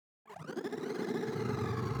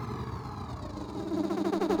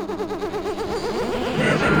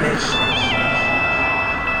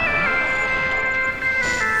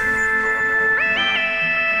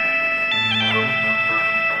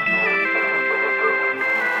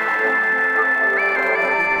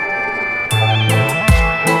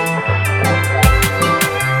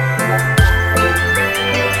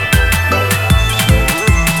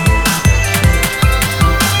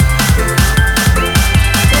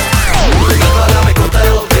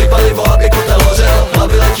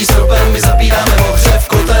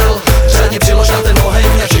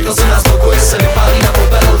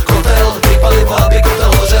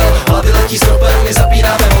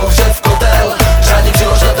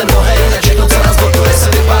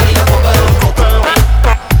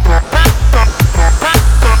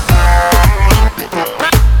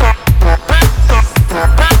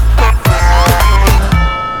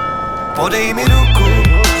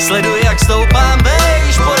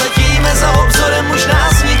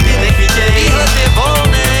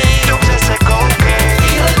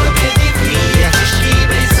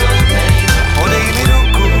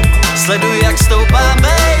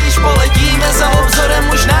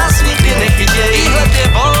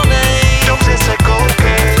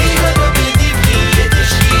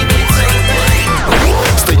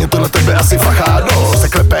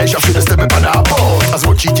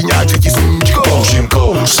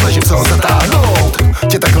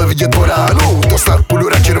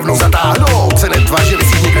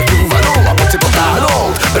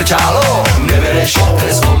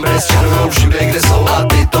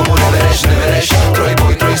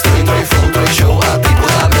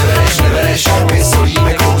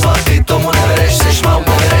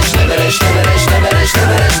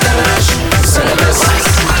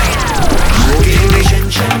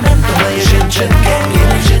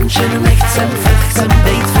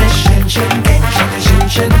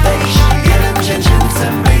ženčen, vejš. Jedem ženčen,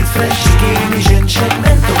 chcem být fresh. Říkej mi ženčen,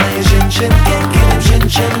 tohle je ženčen gang. Jedem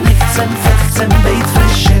ženčen, nechcem fakt, chcem být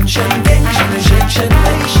fresh. Ženčen gang, ženčen,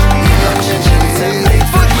 vejš. Jedem ženčen, chcem být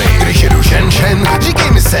fresh. Když jedu ženčen,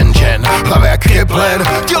 říkej mi senčen. Hlava jak Kepler,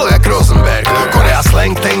 tělo jak Rosenberg. Korea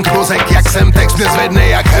slang, tank, mozek jak jsem text. Mě zvedne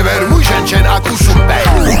jak Hever, můj ženčen a kusumber.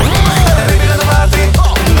 Vyjde na párty,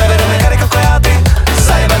 nevedeme kary kokojáty.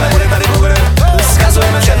 Zajebeme, bude tady bugr.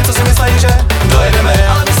 Zkazujeme všem, co si myslí, že dojedeme,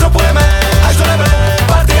 ale my stropujeme až do nebe.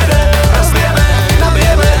 Party jede, rozbijeme,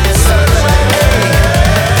 nabijeme, sebereme.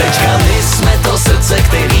 Teďka my jsme to srdce,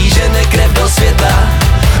 který žene krev do světa.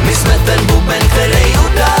 My jsme ten buben, který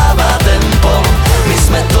udává tempo. My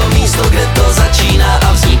jsme to místo, kde to začíná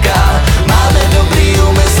a vzniká. Máme dobrý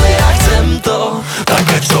úmysly a chcem to,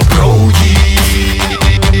 tak ať to proudí.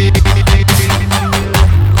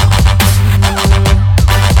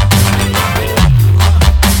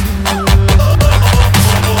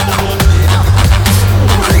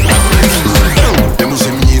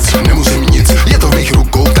 Nemusím nic, je to v mých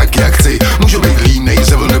rukou tak jak chci. Můžu být línej,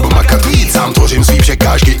 zevl nebo makat víc. Sám tvořím svý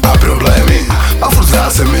překážky a problémy. A furt zdá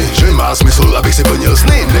se mi, že má smysl, abych si plnil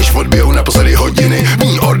sny. Než odbijou naposledy hodiny,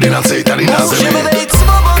 mý ordinaci tady na zemi. Můžeme být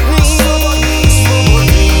svobodný,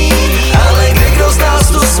 ale kdo z nás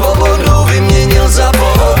tu svobodu vyměnil za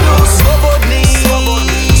pohodu? Svobodný,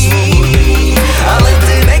 ale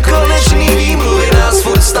ty nekonečný výmluvy nás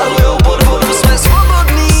furt stahujou pod vodu. Jsme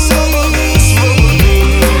svobodný,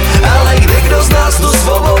 ale kdo z nás tu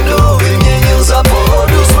svobodu vyměnil za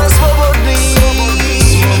pohodu? Jsme svobodný,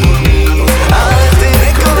 ale ty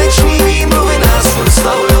nekonečný výmluvy nás furt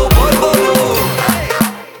stahujou pod vodu.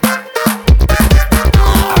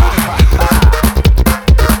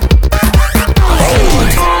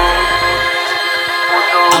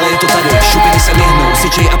 Ale je to tady, šupiny se vyhnou,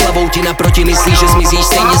 syčej a plavou ti naproti, myslíš, že zmizíš,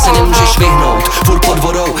 stejně se nemůžeš vyhnout. Furt pod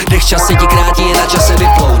vodou, dech čas se ti krátí, je na čase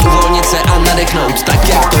vyplout, uvolnit se a nadechnout, tak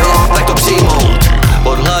jak to je, tak to přijmout.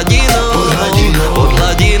 Pod hladinou, pod hladinou, pod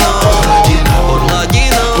hladinou, pod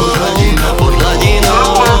hladinou, pod hladinou, pod hladinou,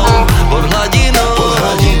 pod hladinou, pod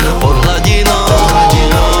hladinou, pod hladinou,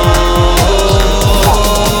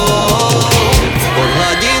 pod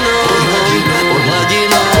hladinou, pod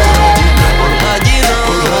hladinou,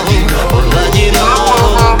 pod hladinou,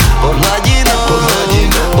 pod hladinou, pod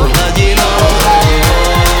hladinou, pod hladinou.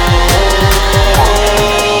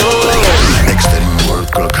 Externí world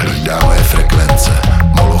clock hlídá moje frekvence.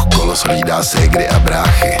 Moloch kolos hlídá ségry a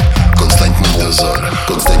bráchy. Konstantní dozor,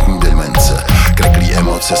 konstantní demence. Kreklí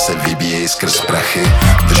emoce se vybíjejí skrz prachy.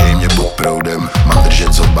 Držej mě pod proudem, mám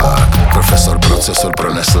držet zobák. Profesor procesor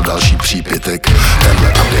pronesl další přípitek. Tenhle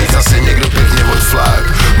update zase někdo pěkně odflák.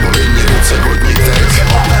 Bolí mě ruce vodnítek.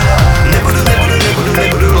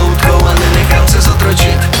 Nebudu loutkou a nenechám se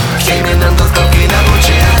zotročit. Chtěj mi nám to toky na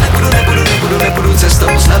oči. Já nebudu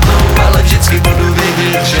cestou snadnou, ale vždycky budu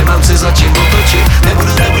vědět, že mám se za čím otočit.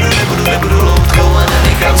 Nebudu loutkou a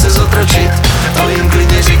nenechám se zotročit. To jim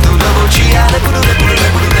klidně řeknu do očí. Já nebudu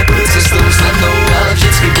cestou snadnou, ale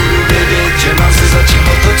vždycky budu vědět, že mám se za čím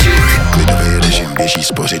otočit. Klidový režim běží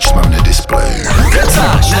spořič, mám na displeji.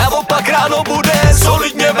 Kecáš, naopak ráno bude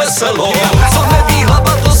solidně veselo.